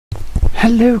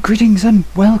Hello, greetings and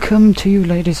welcome to you,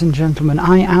 ladies and gentlemen.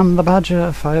 I am the Badger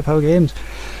of Firepower Games.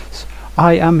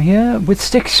 I am here with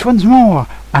Styx once more,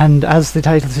 and as the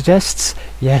title suggests,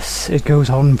 yes, it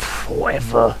goes on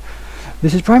forever.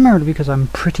 This is primarily because I'm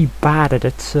pretty bad at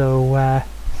it, so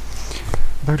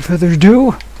without further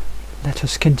ado, let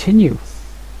us continue.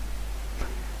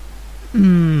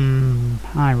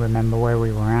 I remember where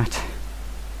we were at,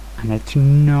 and it's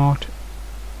not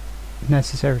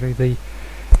necessarily the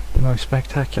most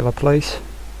spectacular place.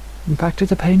 In fact,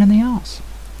 it's a pain in the arse.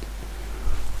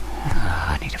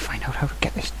 I need to find out how to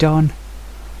get this done.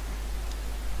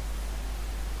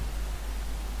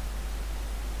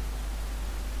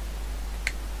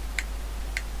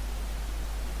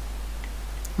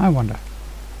 I wonder.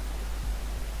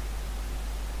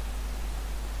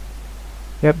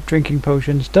 Yep, drinking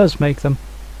potions does make them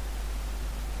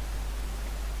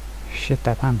shit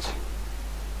their pants.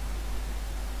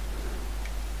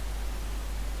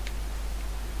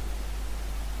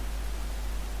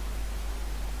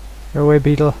 Go away,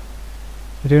 Beetle.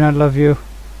 I do not love you.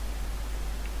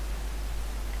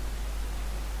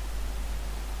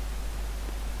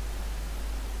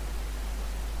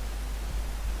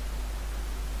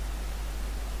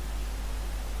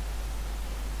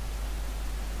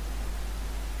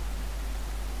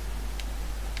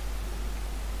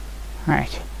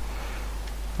 Right.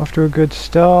 Off to a good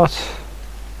start.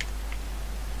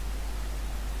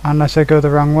 Unless I go the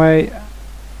wrong way,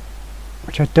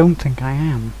 which I don't think I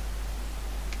am.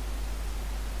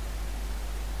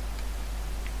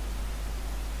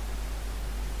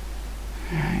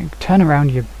 Turn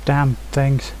around, you damn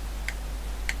things.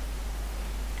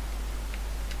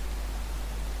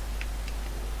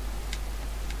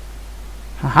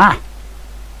 Haha!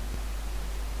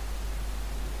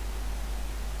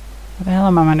 What the hell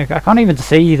am I meant to... I can't even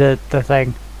see the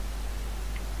thing.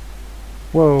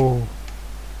 Whoa.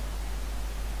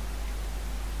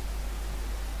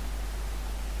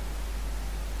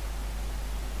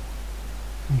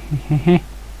 Hehehe.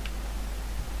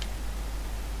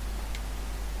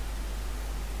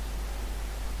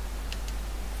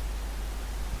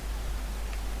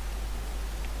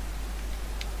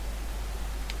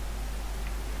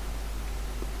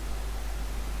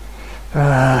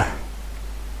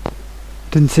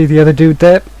 Didn't see the other dude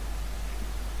there. So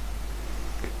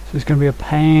it's going to be a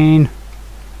pain.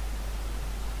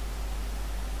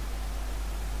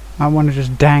 I want to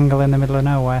just dangle in the middle of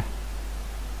nowhere.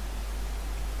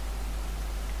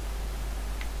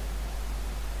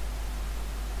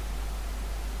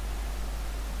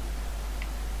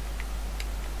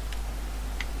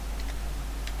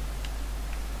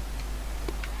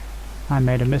 I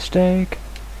made a mistake.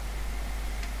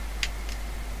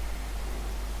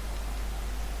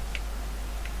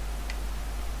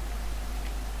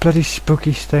 Bloody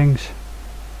spooky things.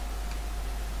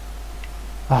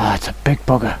 Ah, it's a big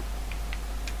bugger.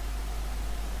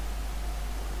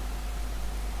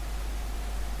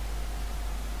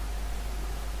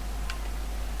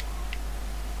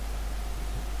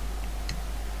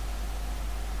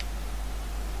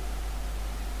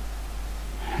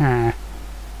 Huh.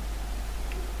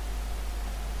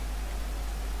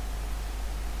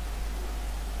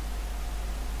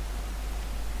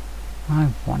 I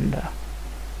wonder.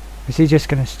 Is he just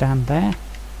going to stand there?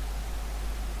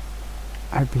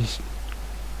 I'd be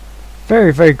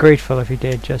very, very grateful if he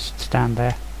did just stand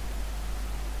there.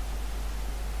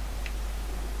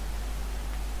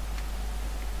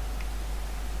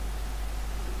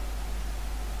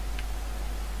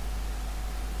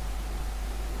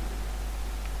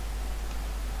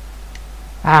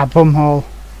 Ah, bumhole.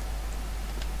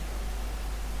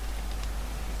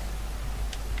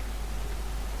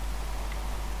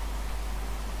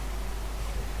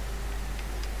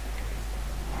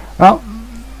 Well,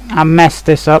 I messed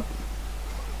this up.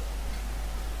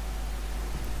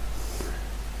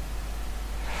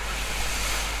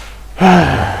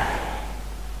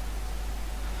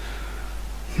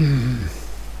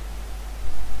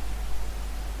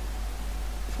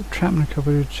 Trapman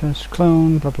covered chest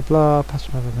clone, blah blah blah, pass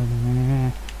blah blah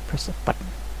blah, press the button.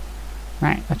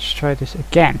 Right, let's try this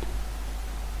again.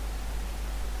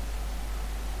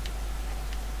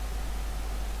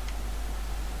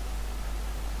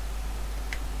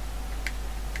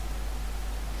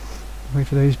 Wait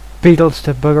for these beetles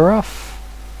to bugger off.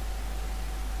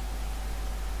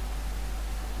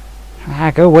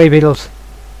 Ah, go away, beetles.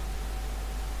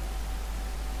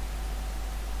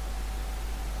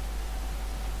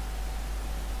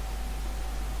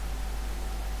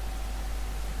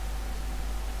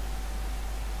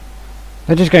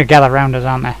 They're just going to gather around us,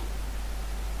 aren't they?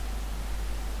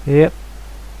 Yep.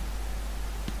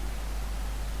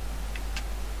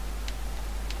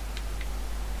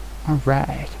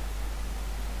 Alright.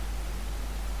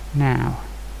 Now.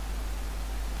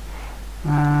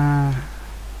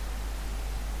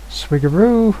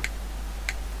 Swiggeroo.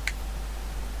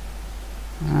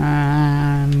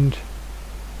 And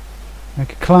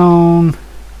make a clone.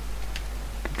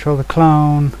 Control the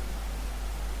clone.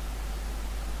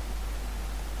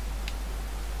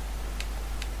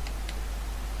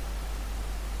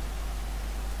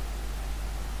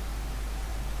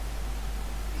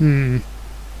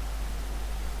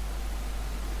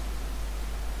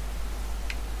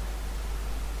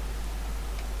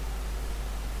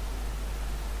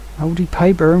 Oldie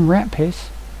Piper and rat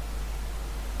piss.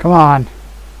 Come on.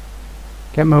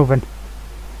 Get moving.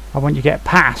 I want you to get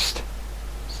past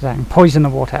so that I can poison the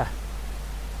water.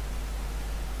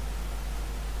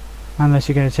 Unless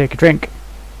you're going to take a drink.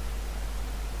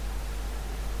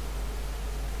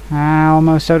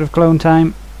 Almost out of clone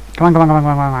time. Come on, come on, come on, come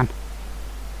on, come on.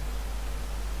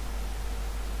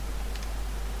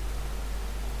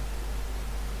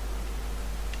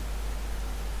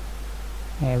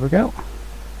 There we go.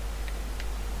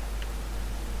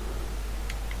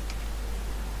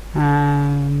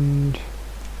 And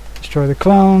destroy the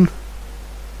clone.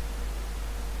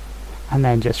 And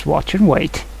then just watch and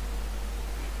wait.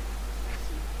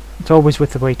 It's always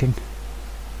with the waiting.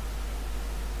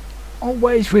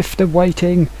 Always with the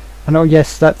waiting. And oh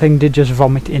yes, that thing did just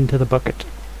vomit into the bucket.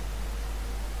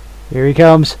 Here he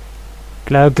comes.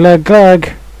 Glug, glug,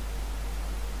 glug.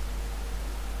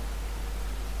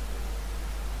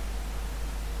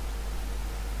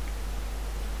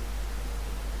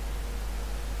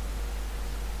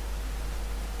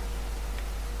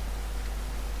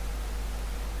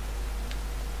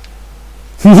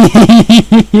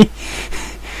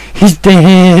 He's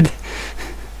dead.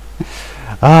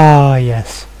 Ah,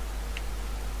 yes.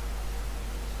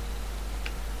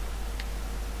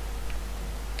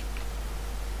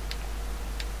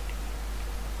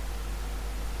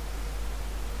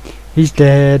 He's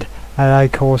dead, and I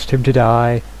caused him to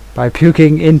die by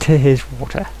puking into his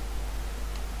water.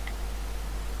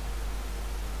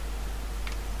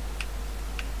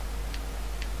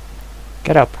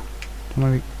 Get up.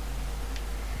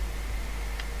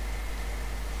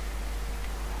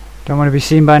 Don't want to be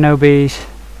seen by no bees.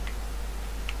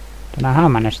 Don't know how I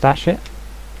managed that shit.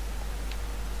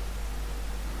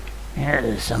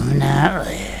 There's something out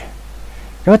there.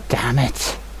 God damn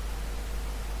it.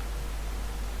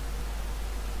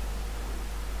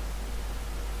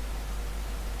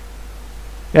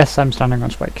 Yes, I'm standing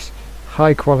on spikes.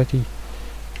 High quality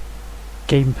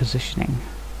game positioning.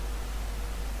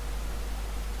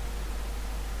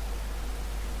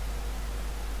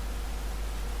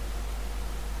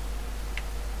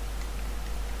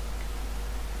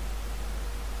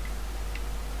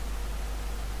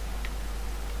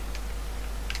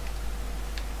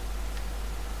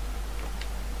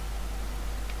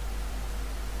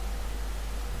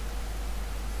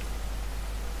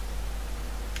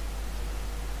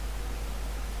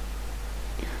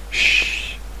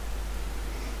 Shh.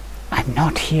 I'm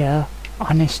not here,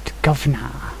 honest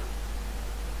governor. I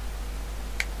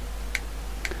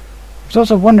was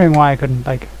also wondering why I couldn't,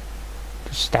 like,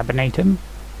 just stabinate him.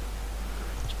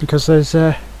 It's because there's,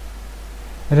 I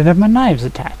didn't have my knives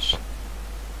attached.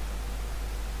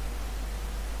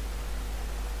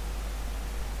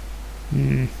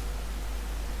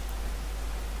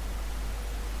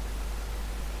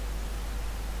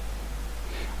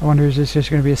 I wonder, is this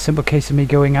just going to be a simple case of me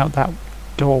going out that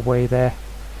doorway there?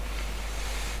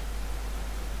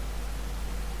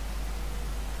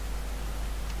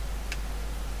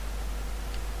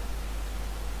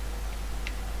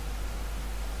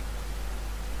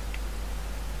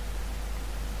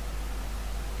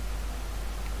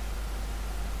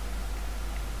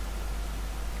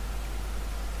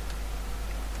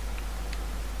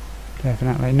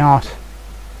 Definitely not.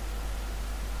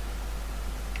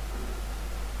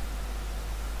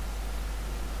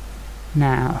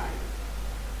 Now,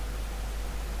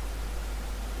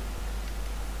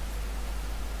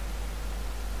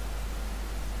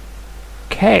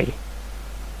 okay,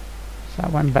 so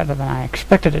that went better than I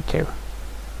expected it to.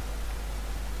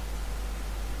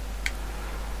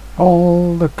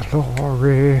 All the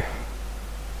glory.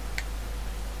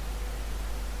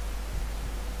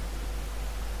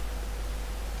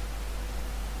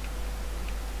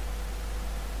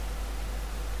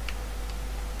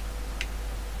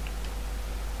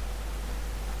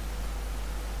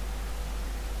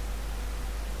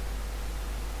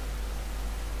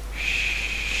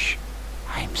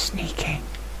 Sneaking.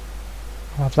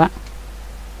 Love that.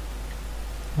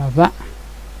 Love that.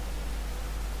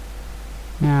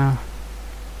 Now,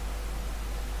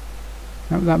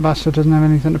 Hope that bastard doesn't have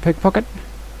anything to pickpocket.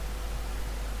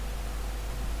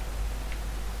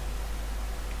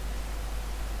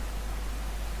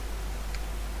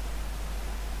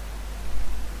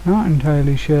 Not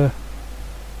entirely sure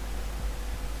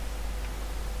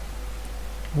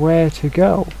where to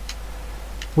go.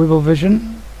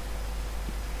 Rich-Ribution.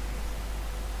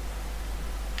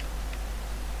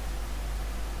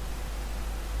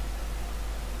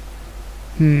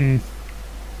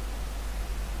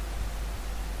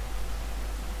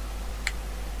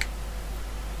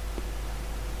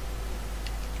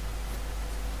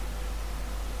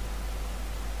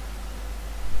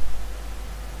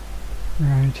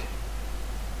 Right.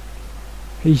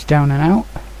 He's down and out.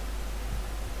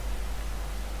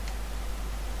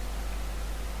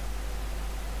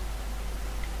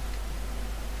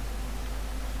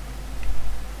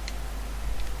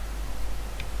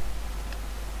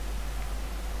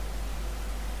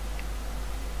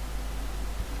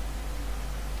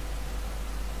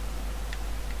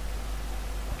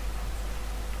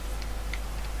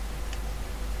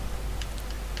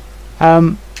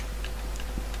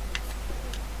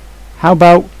 How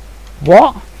about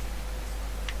what?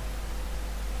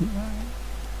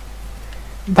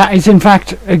 That is in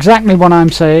fact exactly what I'm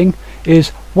saying, is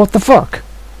what the fuck?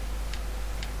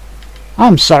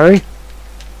 I'm sorry.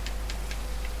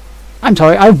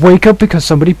 I wake up because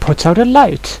somebody puts out a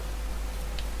light.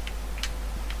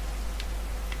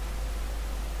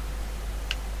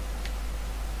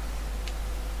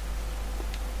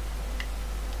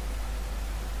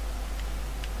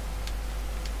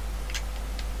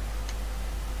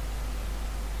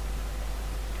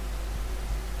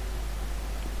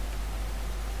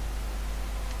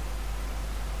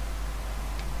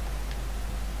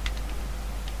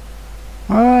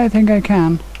 Well, I think I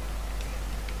can.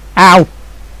 Ow!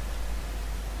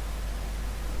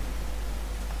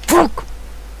 Fuck!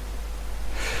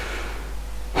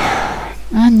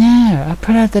 Oh no, I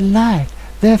put out the light.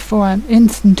 Therefore I'm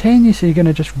instantaneously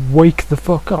gonna just wake the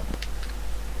fuck up.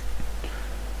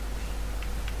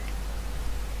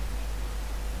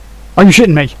 Are you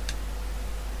shitting me?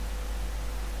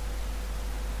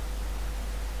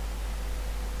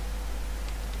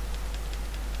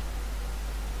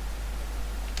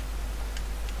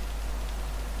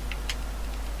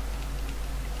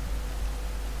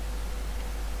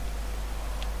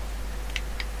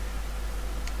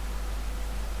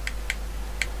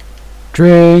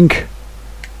 Drink.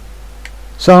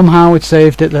 Somehow it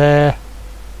saved it there.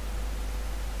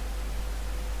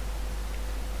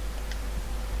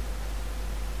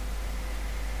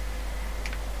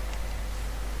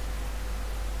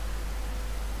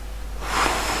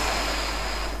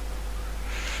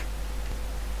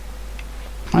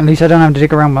 At least I don't have to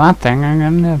dig around with that thing,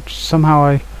 and somehow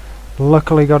I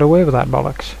luckily got away with that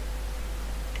bollocks.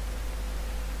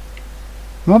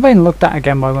 Am I being looked at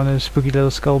again by one of those spooky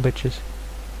little skull bitches?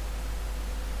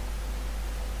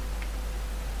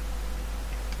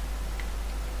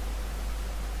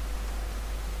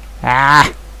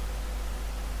 Ah!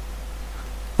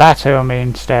 That's who I'm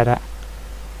being stared at.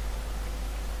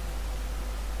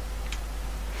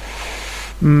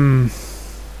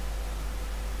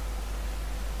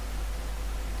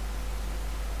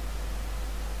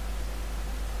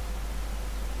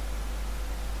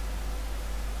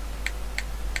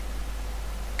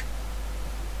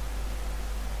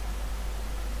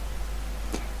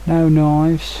 No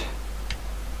knives.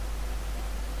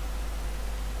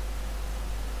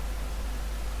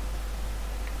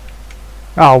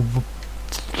 Oh,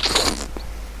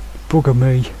 bugger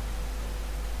me.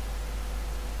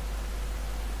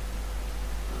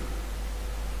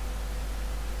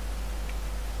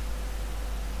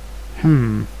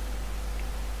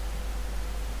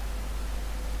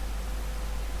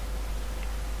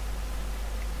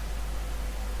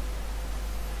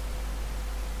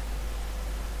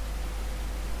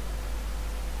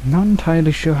 Not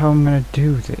entirely sure how I'm going to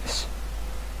do this,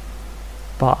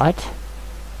 but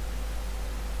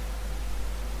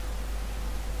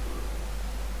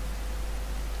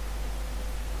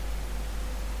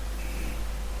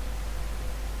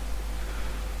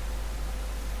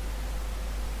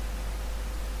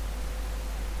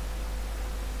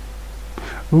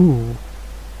ooh.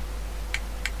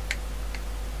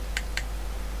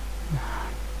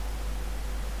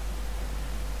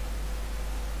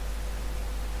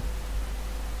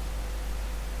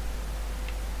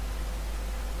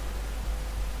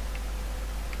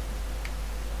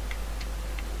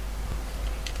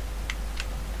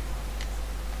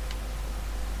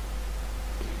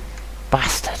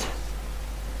 Bastard.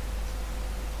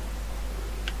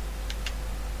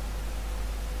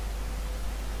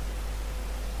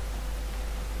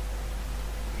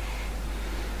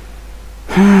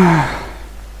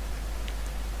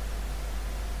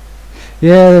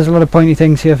 Yeah, there's a lot of pointy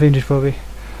things here, Fiendish Bobby.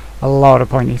 A lot of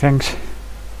pointy things.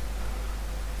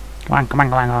 Come on, come on,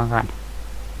 come on, come on, come on.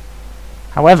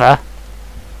 However...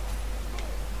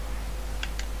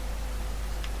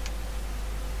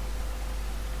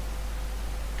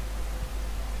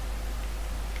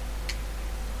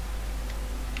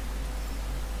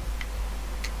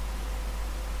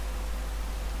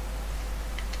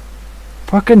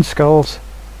 fucking skulls.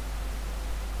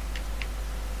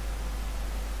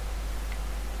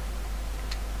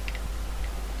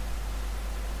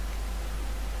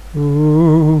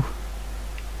 Ooh.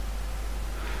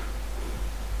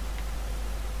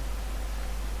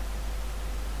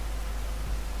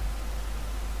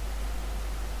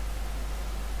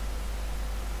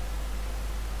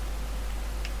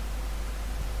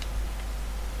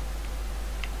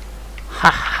 Ha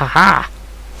ha ha.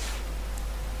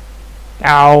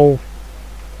 Ow.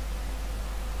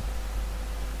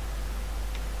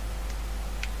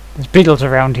 There's beetles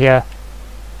around here.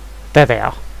 There they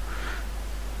are.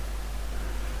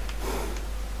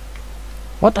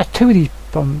 What? There's two of these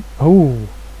oh.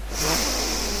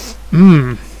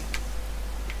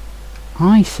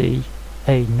 I see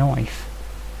a knife.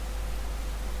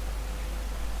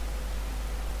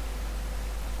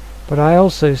 But I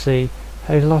also see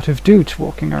a lot of dudes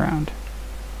walking around.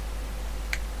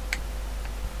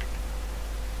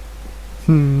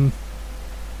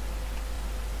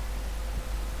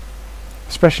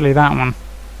 Especially that one.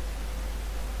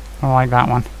 I like that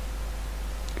one.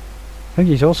 I think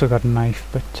he's also got a knife,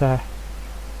 but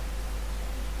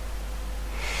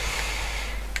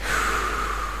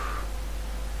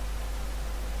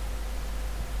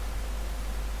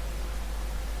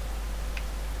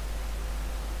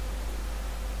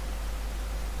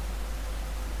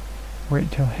wait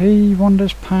until he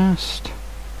wanders past,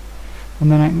 and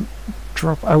then I can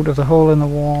drop out of the hole in the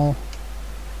wall.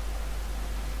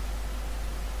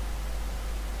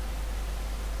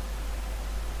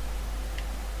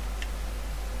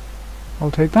 I'll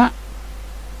take that.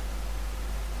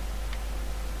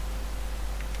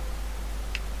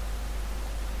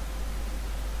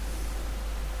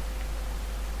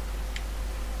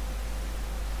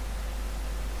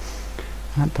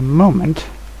 At the moment,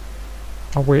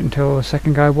 I'll wait until the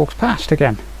second guy walks past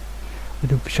again.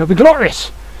 We shall be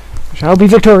glorious! We shall be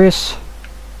victorious!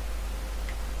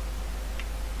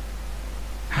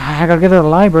 I gotta get to the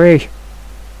library.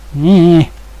 Yeah.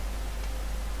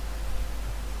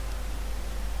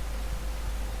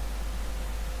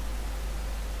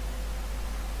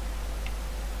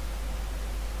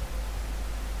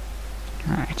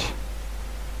 Right.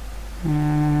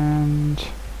 And he's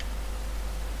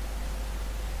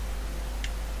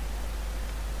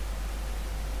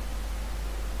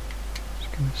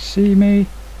gonna see me.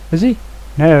 Is he?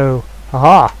 No.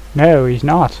 Haha. No, he's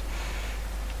not.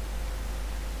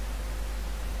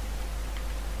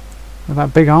 With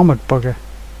that big armored bugger.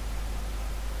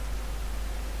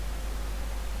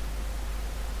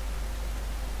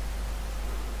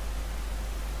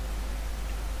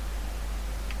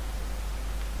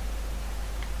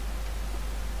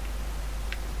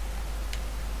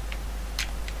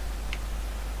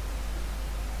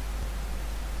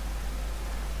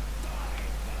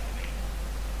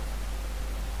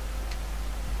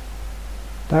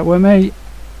 That were me.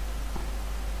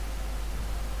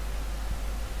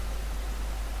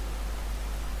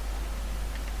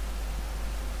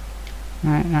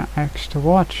 Right, now X to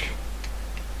watch.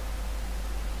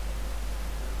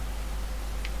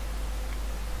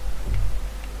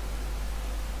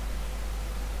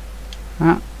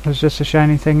 Ah, there's just a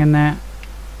shiny thing in there.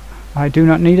 I do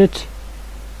not need it.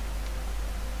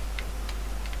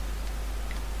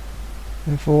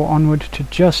 Therefore, onward to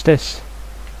justice.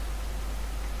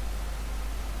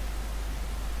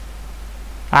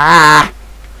 Ah!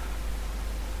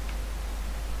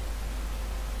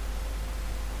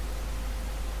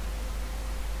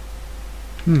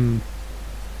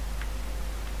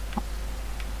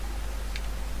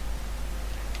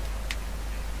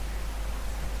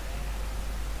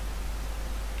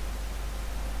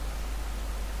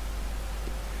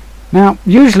 Now,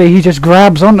 usually he just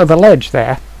grabs onto the ledge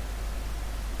there.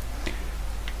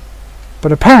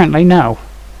 But apparently, no.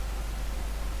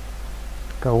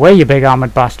 Go away, you big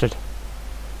armored bastard.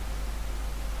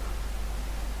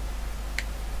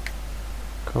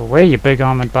 Go away, you big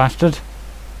armored bastard.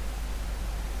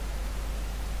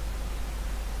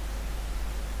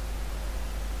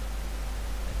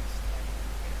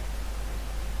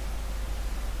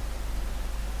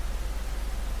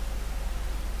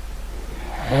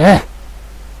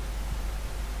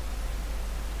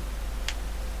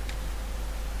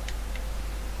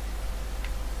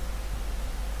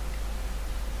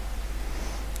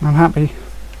 I'm happy.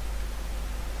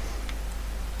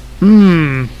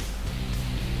 Mmm.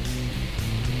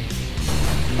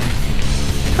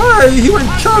 Hey, he went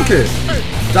chunky.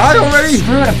 Die already.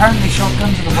 Screw it, apparently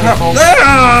shotguns are the way forward.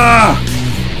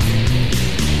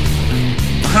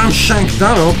 I'm shanked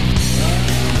that up.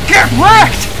 Get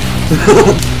wrecked!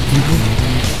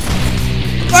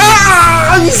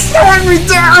 He's slowing me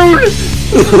down!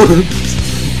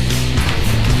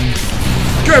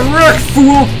 Get wrecked,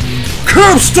 fool!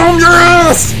 Curb stomp your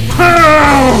ass!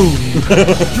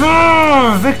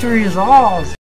 Victory is ours!